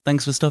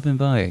Thanks for stopping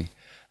by.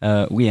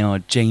 We are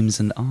James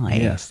and I.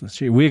 Yes, that's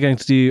true. We're going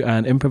to do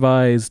an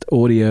improvised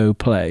audio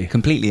play.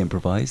 Completely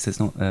improvised. There's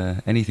not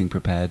anything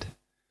prepared.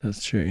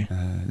 That's true.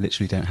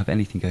 Literally don't have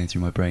anything going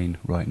through my brain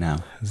right now.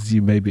 As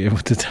you may be able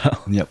to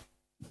tell. Yep.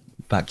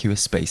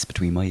 Vacuous space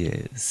between my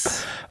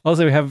ears.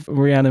 Also, we have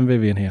Rhiannon and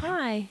Vivian here.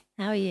 Hi,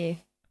 how are you?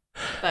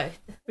 Both.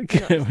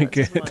 Good, Not as we're much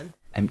as good. one.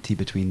 Empty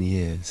between the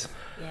ears.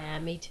 Yeah,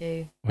 me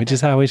too. Which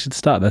is how we should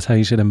start. That's how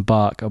you should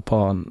embark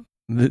upon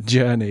the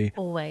journey.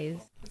 Always.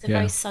 It's a Yeah.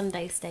 very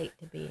Sunday state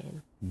to be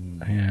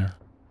in. Yeah.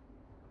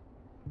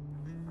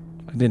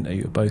 I didn't know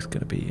you were both going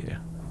to be here.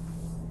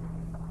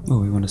 Well,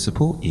 we want to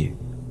support you.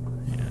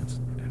 Yeah,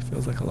 it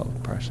feels like a lot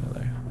of pressure,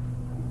 though.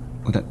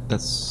 Well,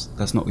 that's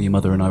not what your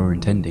mother and I were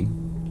intending.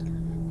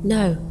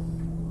 No,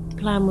 the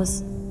plan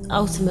was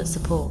ultimate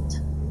support.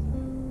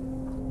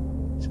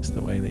 It's just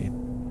the way that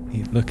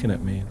he's looking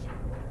at me.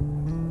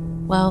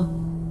 Well,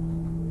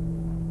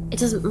 it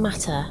doesn't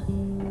matter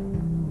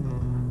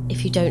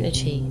if you don't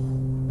achieve.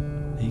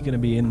 Are you going to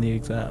be in the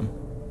exam?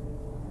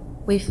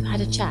 We've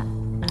had a chat,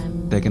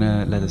 They're going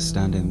to let us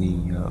stand in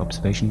the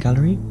observation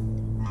gallery?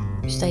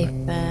 which they've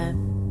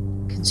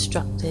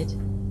constructed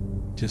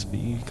Just for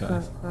you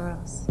guys. for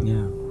us.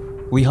 Yeah.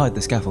 We hide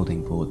the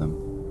scaffolding for them.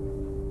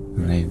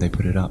 And they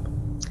put it up.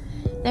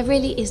 There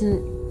really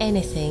isn't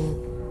anything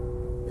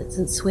that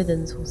St.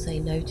 Swithins will say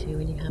no to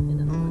when you have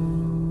enough money.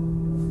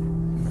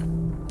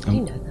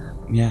 You know that.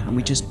 Yeah, and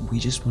we just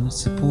want to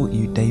support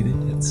you, David.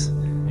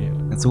 Yeah.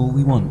 That's all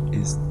we want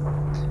is...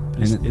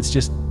 But it's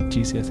just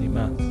GCSE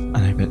maths.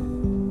 I know, but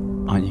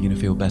aren't you going to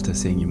feel better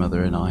seeing your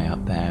mother and I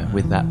up there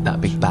with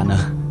that big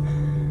banner?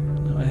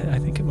 No, I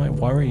think it might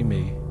worry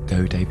me.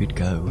 Go, David,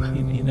 go.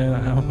 You know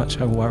how much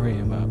I worry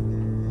about.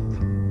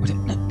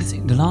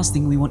 The last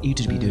thing we want you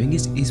to be doing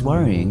is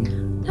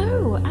worrying.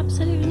 No,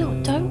 absolutely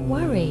not. Don't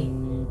worry.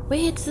 We're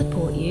here to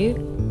support you.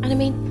 And I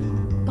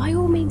mean, by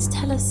all means,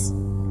 tell us,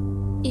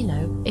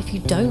 if you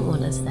don't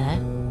want us there.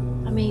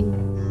 I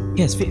mean,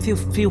 Yes,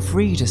 feel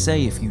free to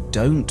say if you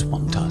don't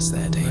want us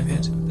there,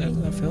 David.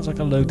 That feels like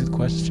a loaded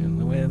question.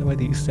 The way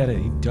that you said it,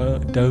 you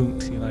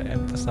don't you like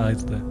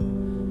emphasise the...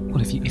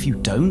 Well, if you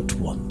don't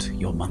want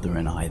your mother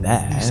and I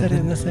there... You said it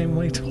in the same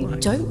way if you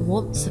twice. don't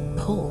want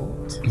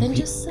support, then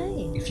just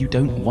say. If you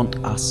don't want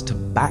us to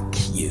back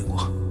you,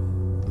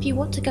 If you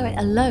want to go it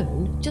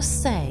alone,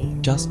 just say.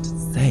 just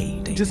say,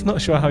 David. Just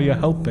not sure how you're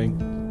helping.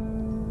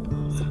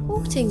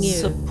 Supporting you.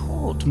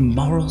 Support,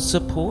 moral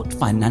support,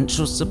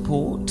 financial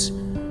support,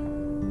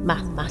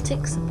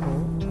 Mathematics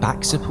support.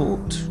 back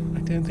support. I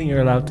don't think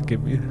you're allowed to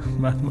give me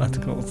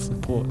mathematical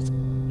support.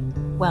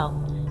 Well,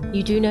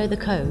 you do know the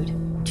code.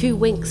 2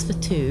 winks for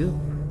 2.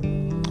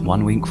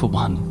 1 wink for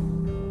 1.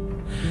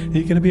 Are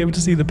you going to be able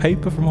to see the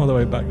paper from all the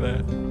way back there?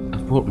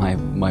 I've brought my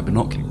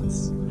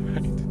binoculars.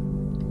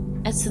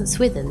 Right. At St.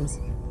 Swithins,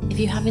 if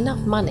you have enough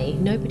money,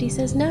 nobody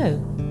says no.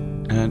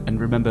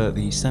 And remember,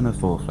 the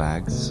semaphore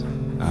flags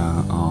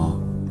are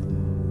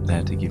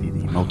there to give you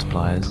the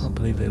multipliers, Can't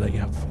believe they let you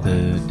have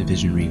fun. the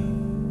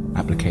divisionary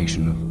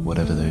application of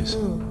whatever those.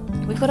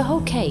 We've got a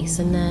whole case,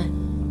 and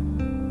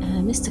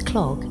Mr.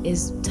 Clog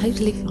is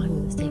totally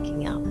fine with us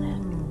taking it up there.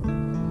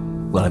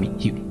 Well, I mean,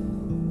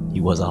 he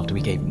was after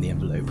we gave him the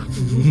envelope.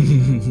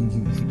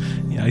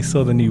 Yeah, I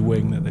saw the new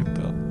wing that they've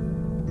got.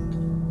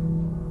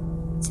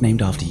 It's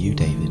named after you,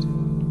 David.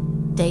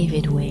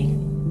 David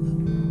Wing.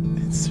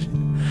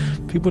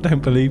 People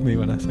don't believe me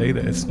when I say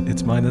this.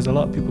 It's mine. There's a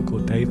lot of people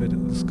called David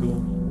at the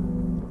school.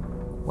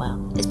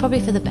 Well, it's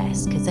probably for the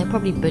best, because they'll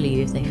probably bully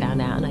you if they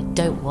found out, and I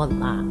don't want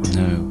that.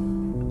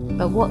 No.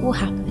 But what will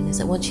happen is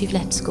that once you've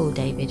left school,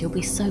 David, you'll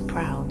be so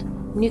proud.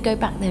 When you go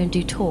back there and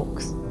do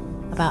talks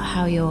about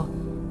how you're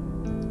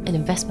an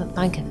investment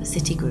banker for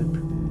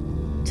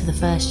Citigroup to the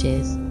first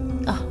years,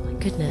 oh my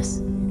goodness,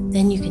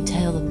 then you can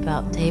tell them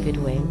about David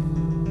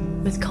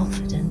Wing with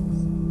confidence.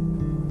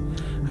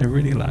 I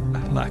really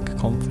lack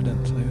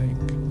confidence, I think,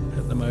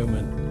 at the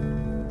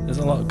moment. There's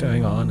a lot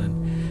going on,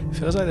 and it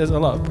feels like there's a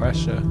lot of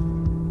pressure.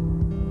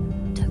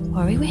 Don't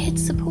worry, we're here to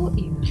support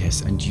you.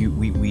 Yes, and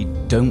we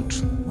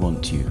don't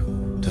want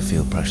you to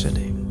feel pressure,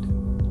 David.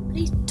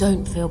 Please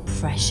don't feel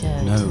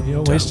pressured. No. You're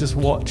always don't. just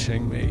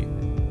watching me.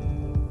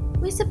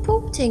 We're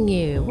supporting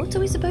you. What are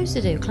we supposed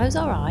to do? Close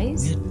our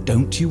eyes? Yeah,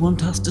 don't you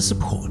want us to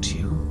support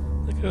you?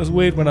 Like, it was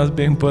weird when I was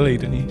being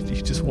bullied and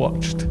you just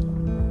watched.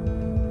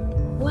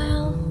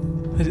 Well,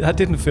 That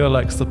didn't feel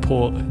like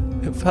support.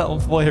 It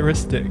felt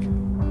voyeuristic.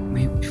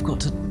 We've got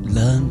to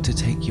learn to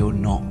take your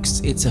knocks.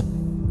 It's a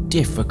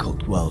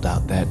difficult world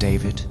out there,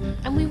 David.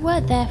 and we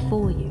were there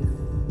for you.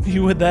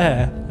 You were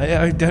there.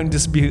 I don't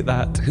dispute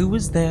that. Who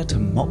was there to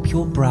mop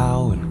your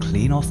brow and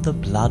clean off the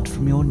blood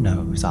from your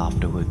nose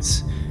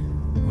afterwards?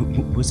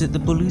 Was it the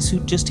bullies who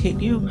just hit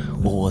you,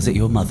 or was it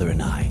your mother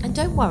and I? And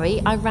don't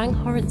worry, I rang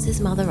Horance's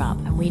mother up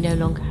and we no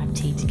longer have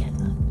tea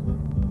together.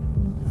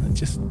 It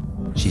just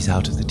She's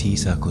out of the tea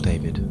circle,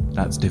 David.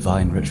 That's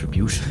divine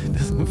retribution.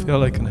 doesn't feel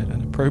like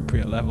an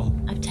appropriate level.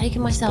 I've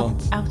taken myself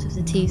Response. out of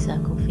the tea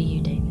circle for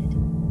you, David.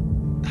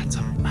 That's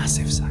a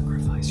massive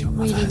sacrifice. sacrifice your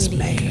mother Really, has really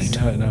made. is.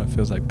 No, it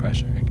feels like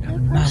pressure again. No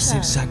Massive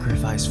pressure.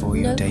 sacrifice for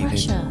you, No David.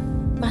 pressure.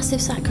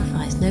 Massive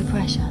sacrifice, no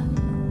pressure.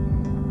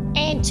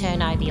 And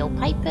turn over your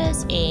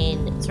papers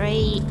in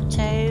 3,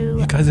 2.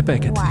 You guys are better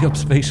get to the Wow.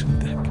 observation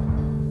deck.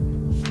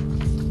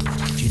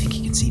 Do you think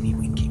he can see me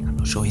winking? I'm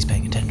not sure he's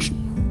paying attention.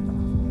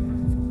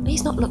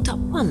 He's not looked up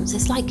once.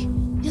 It's like he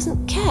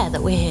doesn't care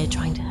that we're here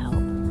trying to help.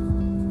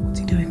 What's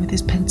he doing with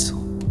his pencil?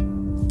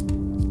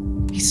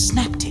 He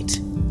snapped it.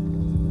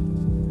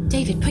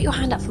 David, put your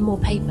hand up for more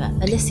paper.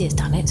 Alicia's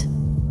done it.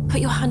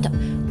 Put your hand up.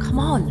 Come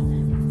on.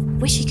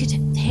 Wish you could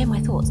hear my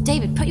thoughts.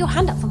 David, put your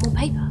hand up for more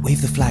paper.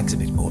 Wave the flags a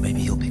bit more,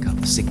 maybe he'll pick up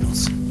the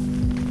signals.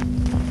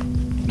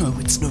 No,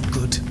 it's no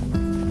good.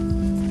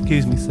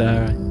 Excuse me,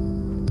 Sarah. I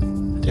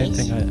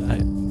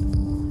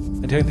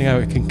don't think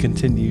I can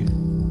continue.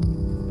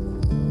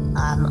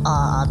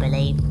 I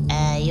believe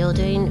you're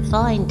doing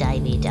fine,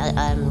 David.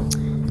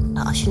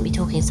 I shouldn't be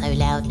talking so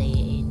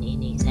loudly in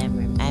the exam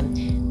room.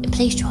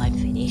 Please try and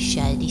finish.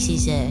 This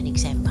is an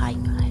exam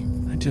paper.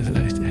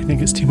 I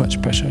think it's too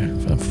much pressure.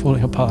 I'm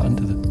falling apart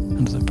under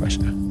the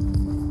pressure.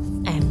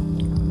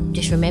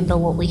 Just remember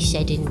what we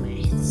said in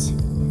maths.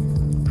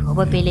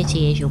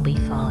 Probability is you'll be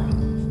fine.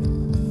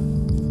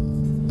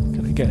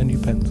 Can I get a new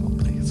pencil,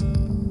 please?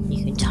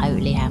 You can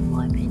totally have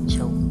my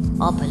pencil.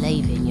 I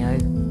believe in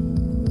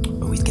you.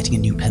 Oh, he's getting a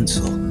new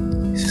pencil.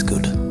 This is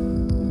good.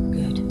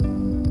 Good.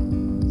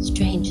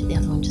 Strange that the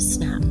other one just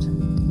snapped.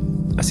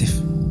 As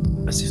if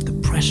the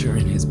pressure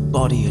in his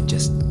body had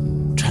just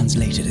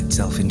translated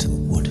itself into the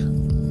wood.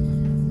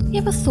 You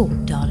ever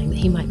thought, darling, that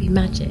he might be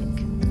magic?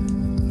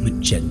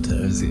 Magenta,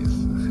 as if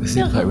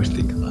I would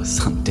think our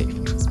son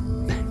David was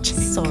magic.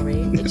 Sorry,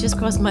 it just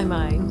crossed my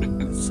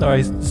mind.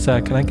 Sorry, sir.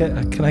 Can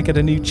I get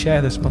a new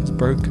chair? This one's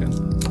broken.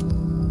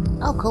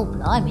 Oh, cool,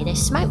 blimey,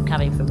 there's smoke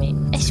coming from it.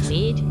 That's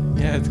weird.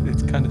 Yeah,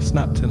 it's kind of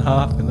snapped in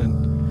half and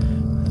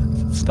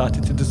then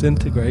started to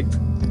disintegrate.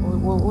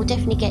 We'll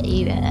definitely get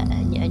you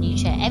a new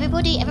chair.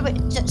 Everybody,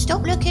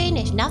 stop looking.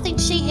 There's nothing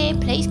to see here.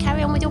 Please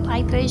carry on with your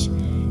papers.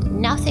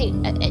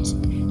 Nothing. It's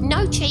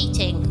no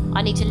cheating.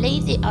 I need to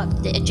leave the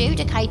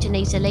adjudicator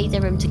needs to leave the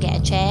room to get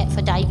a chair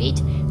for David.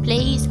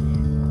 Please,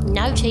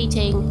 no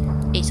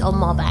cheating. It's on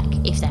my back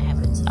if that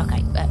happens.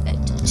 Okay,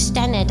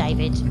 stand there,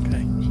 David.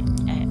 Okay.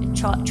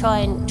 Try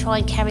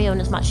and carry on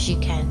as much as you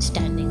can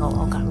standing.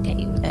 I'll go and get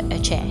you a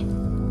chair.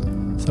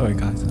 Sorry,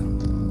 guys.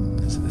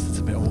 This is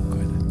a bit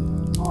awkward.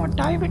 Oh,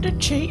 David the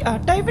cheater!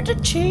 David the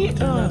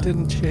cheater! I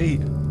didn't cheat.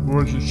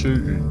 Why's he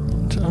shooting?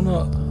 I'm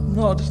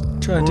not just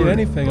trying to do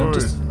anything. I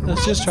was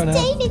just trying to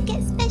help. David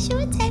get special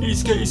attention?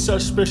 He's getting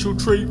such special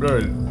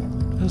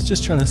treatment. I was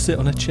just trying to sit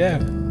on a chair.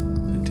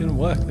 It didn't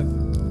work. The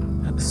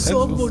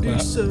pencil Somebody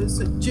snapped. says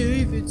that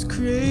David's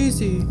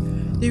crazy.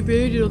 They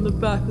raided on the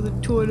back of the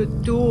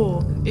toilet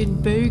door in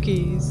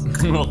bogies.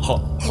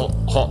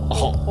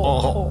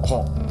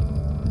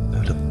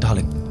 Oh, look,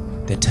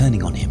 darling, they're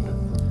turning on him.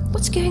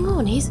 What's going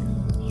on? He's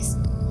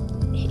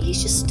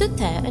just stood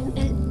there and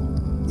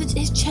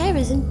his chair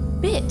is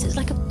in bits. It's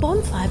like a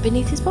bonfire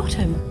beneath his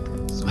bottom.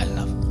 Well,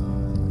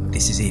 love,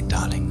 this is it,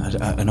 darling.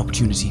 An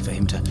opportunity for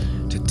him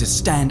to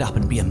stand up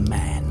and be a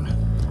man.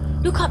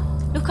 Look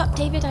up,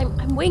 David.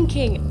 I'm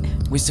winking.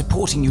 We're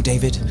supporting you,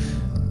 David.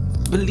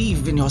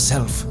 Believe in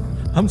yourself.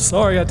 I'm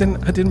sorry. I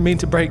didn't mean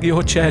to break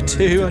your chair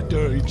too. I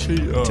Dirty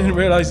cheater. didn't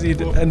realise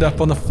you'd end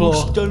up on the floor.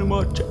 What's done to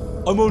my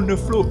I'm on the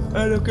floor.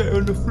 How do I get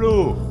on the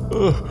floor?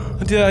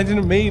 I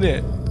didn't mean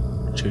it.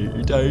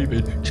 Cheaty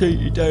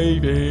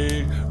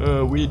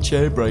David. Weird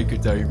chair breaker,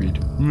 David.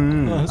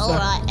 Oh, All sorry.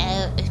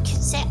 right,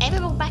 set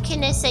everyone back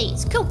in their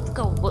seats. Cool.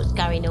 What's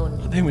going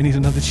on? I think we need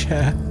another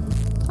chair.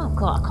 Oh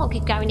God, I can't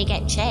keep going to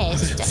get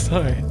chairs.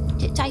 Sorry.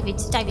 David,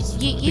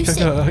 you sit.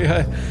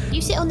 Yeah.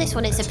 You sit on this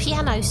one. It's a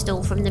piano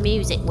stool from the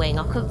music wing.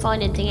 I couldn't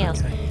find anything else.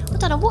 Okay. I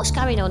don't know what's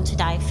going on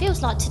today. It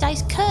feels like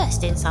today's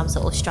cursed in some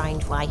sort of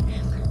strange way.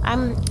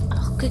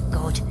 Oh, good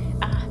God.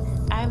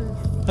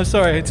 I'm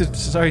sorry.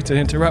 Sorry to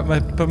interrupt,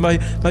 but my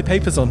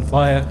paper's on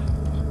fire.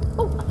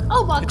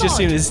 Oh my It God. just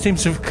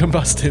seems to have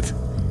combusted.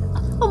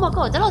 Oh my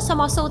God. The last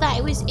time I saw that,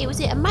 it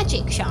was at a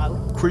magic show.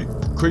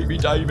 Creepy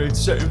David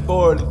setting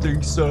fire to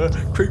things, sir.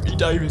 Creepy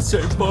David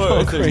setting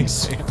fire to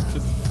things. Crazy.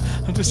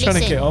 I'm just trying to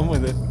Listen. get on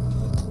with it.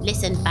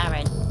 Listen,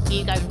 Baron.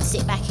 You go and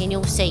sit back in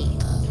your seat.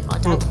 I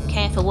don't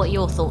care for what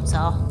your thoughts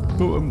are.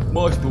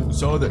 My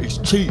thoughts are that he's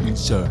cheating,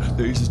 sir.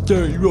 That he's a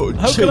dirty, rotten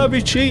How cheat. can I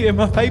be cheating?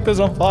 My paper's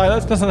on fire.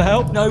 That doesn't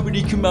help.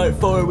 Nobody can make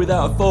fire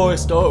without a fire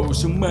starter or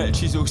some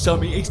matches or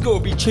something. It's got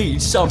to be cheating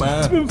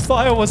somehow.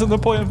 Fire wasn't the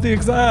point of the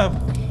exam.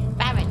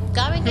 Baron,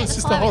 go and get It's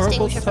the just a fire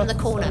horrible extinguisher from the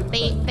stuff. corner.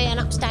 Be an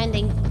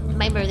upstanding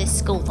member of this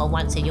school for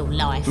once in your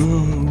life.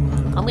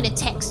 Mm. I'm going to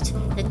text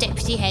the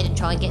deputy head and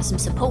try and get some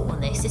support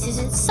on this. This is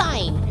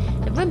insane.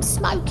 The room's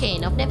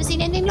smoking. I've never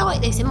seen anything like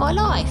this in my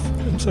life.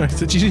 I'm sorry.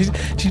 So do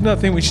you not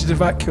think we should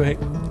evacuate?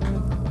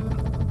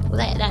 Well,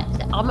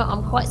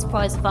 I'm quite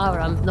surprised the fire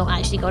alarm's not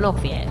actually gone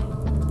off yet.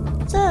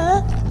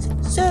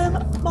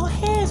 Sir, my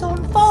hair's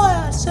on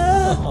fire,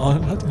 sir. Oh,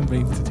 I didn't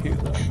mean to do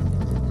that.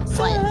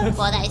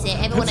 Well, that is it.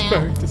 Everyone That's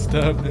out. very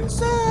disturbing.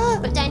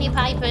 Put down your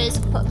papers.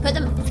 Put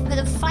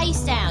them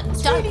face down.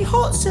 It's really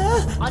hot,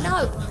 sir. I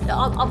know.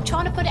 I'm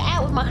trying to put it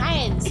out with my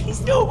hands.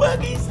 It's not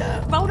working,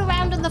 sir. Roll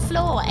around on the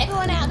floor.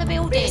 Everyone out of the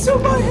building. It's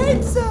on my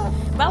head, sir.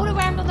 Roll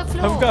around on the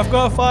floor. I've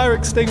got a fire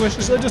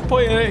extinguisher, so just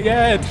point it at your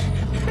head.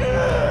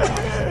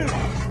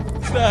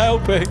 It's not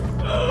helping.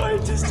 Oh,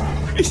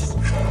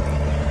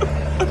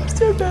 I'm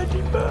so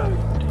badly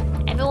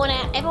burned. Everyone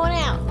out. Everyone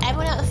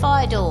out the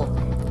fire door.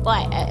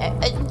 Right.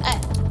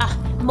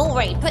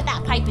 Maureen, put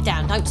that paper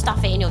down. Don't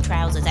stuff it in your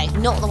trousers. That's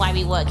not the way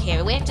we work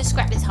here. We have to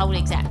scrap this whole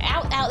exam.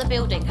 Out the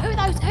building. Who are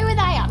those? Who are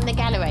they up in the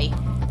gallery?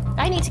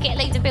 They need to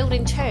leave the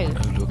building too.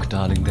 Oh, look,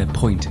 darling, they're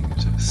pointing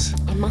at us.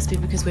 It must be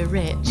because we're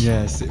rich.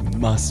 Yes, it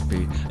must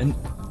be. And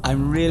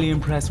I'm really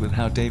impressed with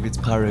how David's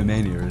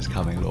pyromania is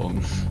coming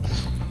along.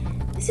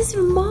 This is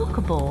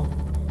remarkable.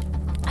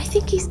 I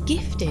think he's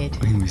gifted.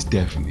 He's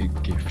definitely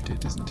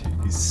gifted, isn't he?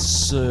 He's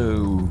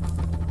so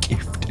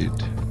gifted.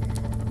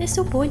 They're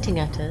still pointing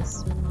at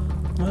us.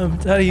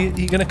 Daddy,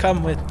 you gonna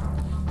come with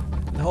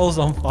the hole's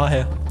on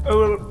fire?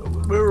 Oh,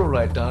 well, we're all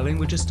right, darling.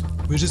 We're just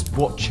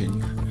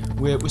watching.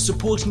 We're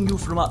supporting you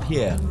from up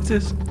here.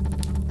 Is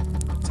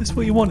this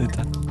what you wanted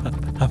to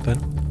happen?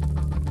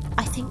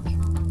 I think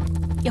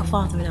your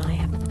father and I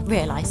have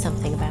realised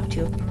something about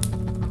you.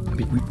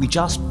 We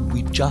just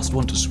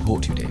want to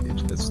support you, David.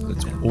 That's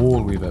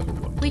all we've ever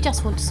wanted. We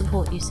just want to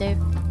support you, Sue.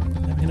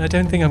 I mean, I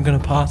don't think I'm gonna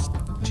pass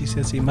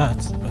GCSE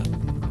maths, but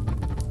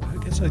I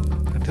guess I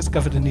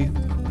discovered a new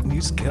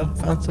skill,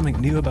 found something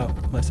new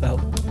about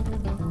myself.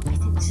 I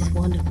think this is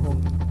wonderful.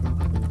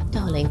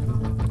 Darling,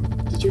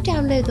 did you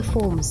download the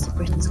forms to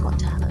Britain's Got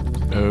Talent?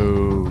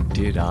 Oh,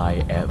 did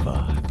I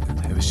ever?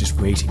 I was just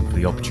waiting for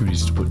the opportunity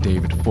to put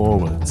David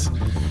forwards.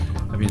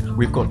 I mean,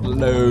 we've got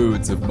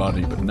loads of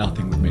money, but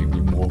nothing would make me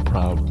more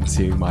proud than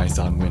seeing my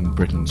son win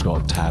Britain's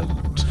Got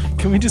Talent.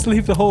 Can we just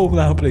leave the hall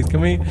now, please?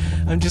 Can we?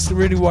 I'm just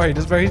really worried.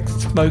 It's very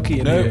smoky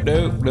in here.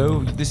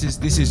 No. This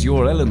is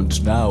your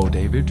element now,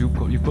 David. You've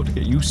got to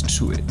get used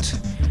to it.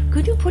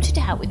 Could you put it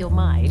out with your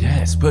mind?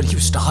 Yes, but you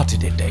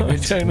started it, I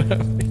David.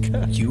 don't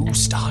know. You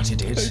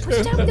started it. Put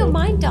it out with your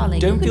mind, darling.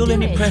 Don't You can feel do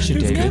any it. pressure,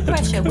 There's David. no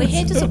pressure. We're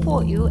here to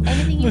support you.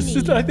 Anything you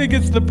need. I think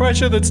it's the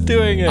pressure that's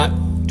doing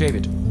it.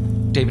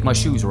 David, my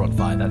shoes are on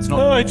fire. That's not.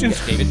 Oh, I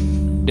just-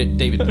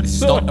 David, this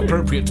is not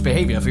appropriate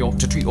behaviour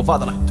to treat your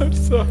father like. I'm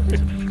sorry.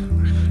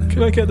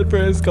 Can I get the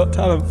Britain's Got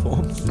Talent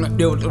forms?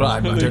 No, I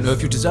don't know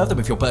if you deserve them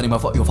if you're burning your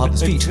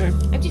father's feet.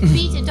 I'm just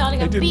beating,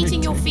 darling. I'm didn't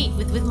beating mean your to. feet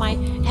with my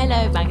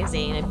Hello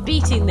magazine. I'm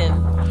beating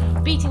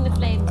them. Beating the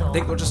flames off. I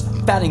think you're just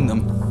fanning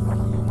them.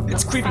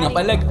 It's creeping up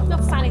my leg.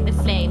 Not fanning the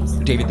flames.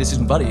 David, this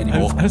isn't funny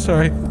anymore. I'm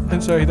sorry,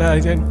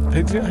 Dad.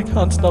 I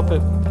can't stop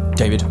it.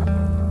 David,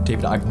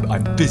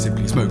 I'm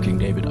visibly smoking,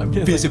 David. I'm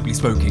Yes, visibly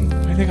smoking.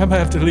 I think I might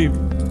have to leave.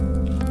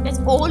 Let's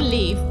all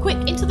leave. Quick,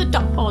 into the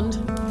duck pond.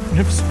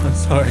 I'm so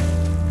sorry.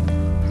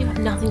 You have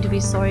nothing to be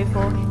sorry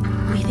for.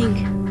 We think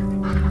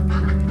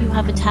you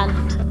have a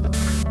talent.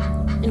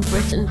 And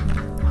Britain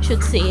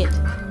should see it.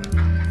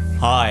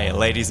 Hi,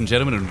 ladies and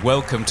gentlemen, and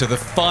welcome to the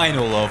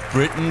final of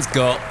Britain's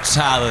Got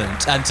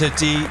Talent. And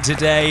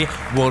today,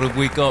 what have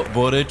we got?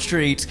 What a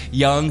treat.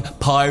 Young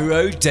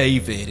Pyro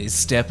David is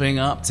stepping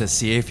up to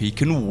see if he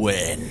can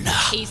win.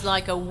 He's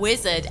like a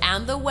wizard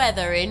and the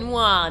weather in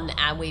one,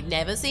 and we've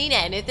never seen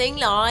anything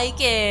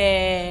like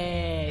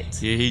it.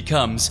 Here he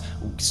comes,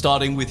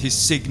 starting with his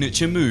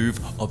signature move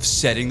of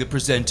setting the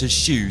presenter's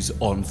shoes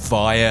on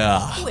fire.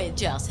 With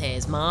just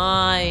his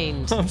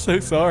mind. I'm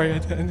so sorry. I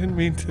didn't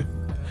mean to.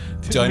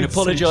 Don't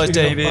apologise,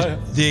 David.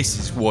 This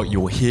is what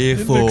you're here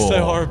It for. looks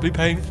so horribly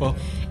painful.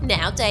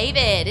 Now,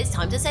 David, it's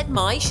time to set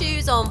my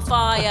shoes on I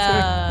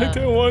fire.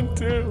 don't want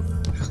to.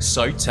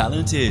 So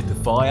talented. The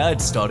fire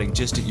starting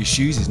just at your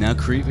shoes is now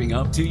creeping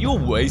up to your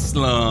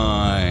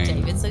waistline.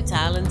 David's so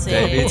talented.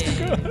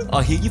 David,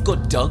 I hear you've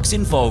got dogs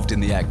involved in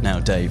the act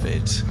now,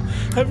 David.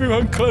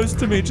 Everyone close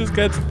to me just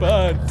gets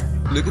burned.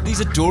 Look at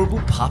these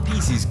adorable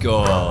puppies he's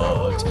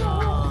got.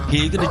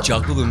 Here, you're gonna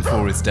juggle them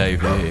for us,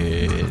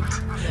 David.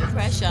 No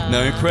pressure.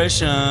 No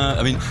pressure.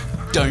 I mean,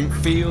 don't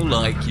feel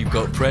like you've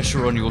got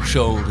pressure on your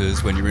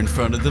shoulders when you're in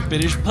front of the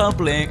British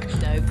public.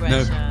 No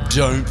pressure. No,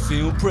 don't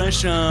feel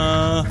pressure.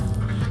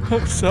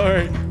 I'm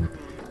sorry.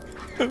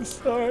 I'm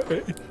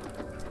sorry.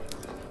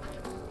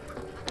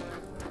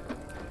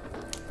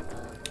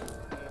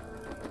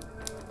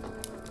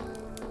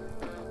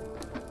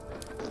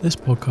 This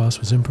podcast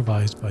was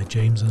improvised by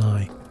James and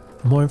I.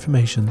 For more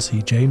information, see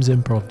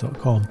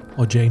jamesimprov.com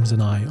or James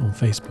and I on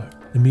Facebook.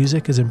 The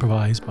music is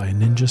improvised by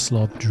Ninja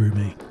Slob Drew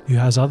Me, who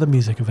has other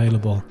music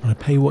available on a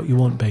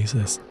pay-what-you-want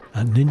basis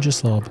at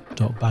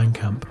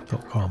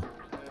ninjaslob.bandcamp.com.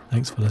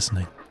 Thanks for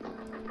listening.